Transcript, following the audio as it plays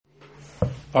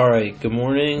Alright, good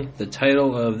morning. The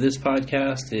title of this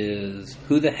podcast is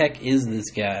Who the Heck Is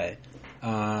This Guy?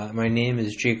 My name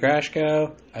is Jake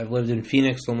Rashkow. I've lived in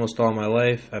Phoenix almost all my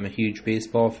life. I'm a huge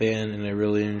baseball fan and I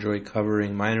really enjoy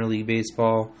covering minor league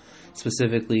baseball,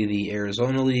 specifically the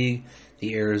Arizona League,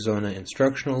 the Arizona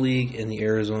Instructional League, and the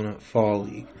Arizona Fall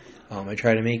League. I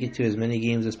try to make it to as many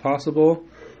games as possible.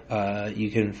 You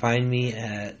can find me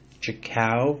at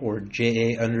Jacow or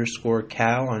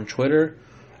JA_Cow on Twitter,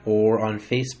 or on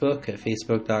Facebook at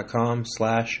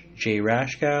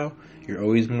facebook.com/jrashkow. You're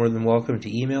always more than welcome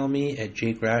to email me at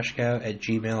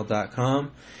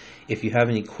jakerashkow@gmail.com. If you have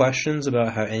any questions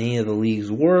about how any of the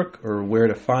leagues work, or where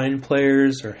to find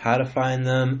players, or how to find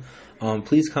them,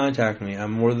 please contact me.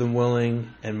 I'm more than willing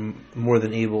and more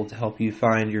than able to help you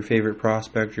find your favorite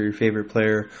prospect or your favorite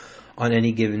player on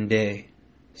any given day.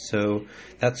 So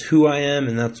that's who I am,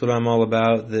 and that's what I'm all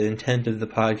about. The intent of the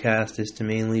podcast is to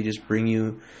mainly just bring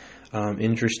you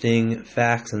interesting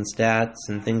facts and stats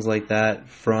and things like that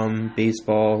from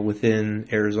baseball within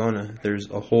Arizona. There's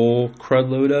a whole crud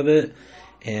load of it,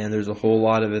 and there's a whole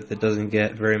lot of it that doesn't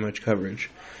get very much coverage.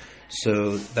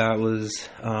 So that was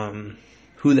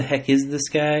Who the Heck Is This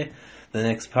Guy? The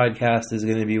next podcast is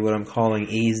going to be what I'm calling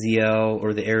AZL,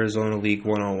 or the Arizona League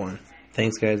 101.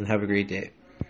 Thanks, guys, and have a great day.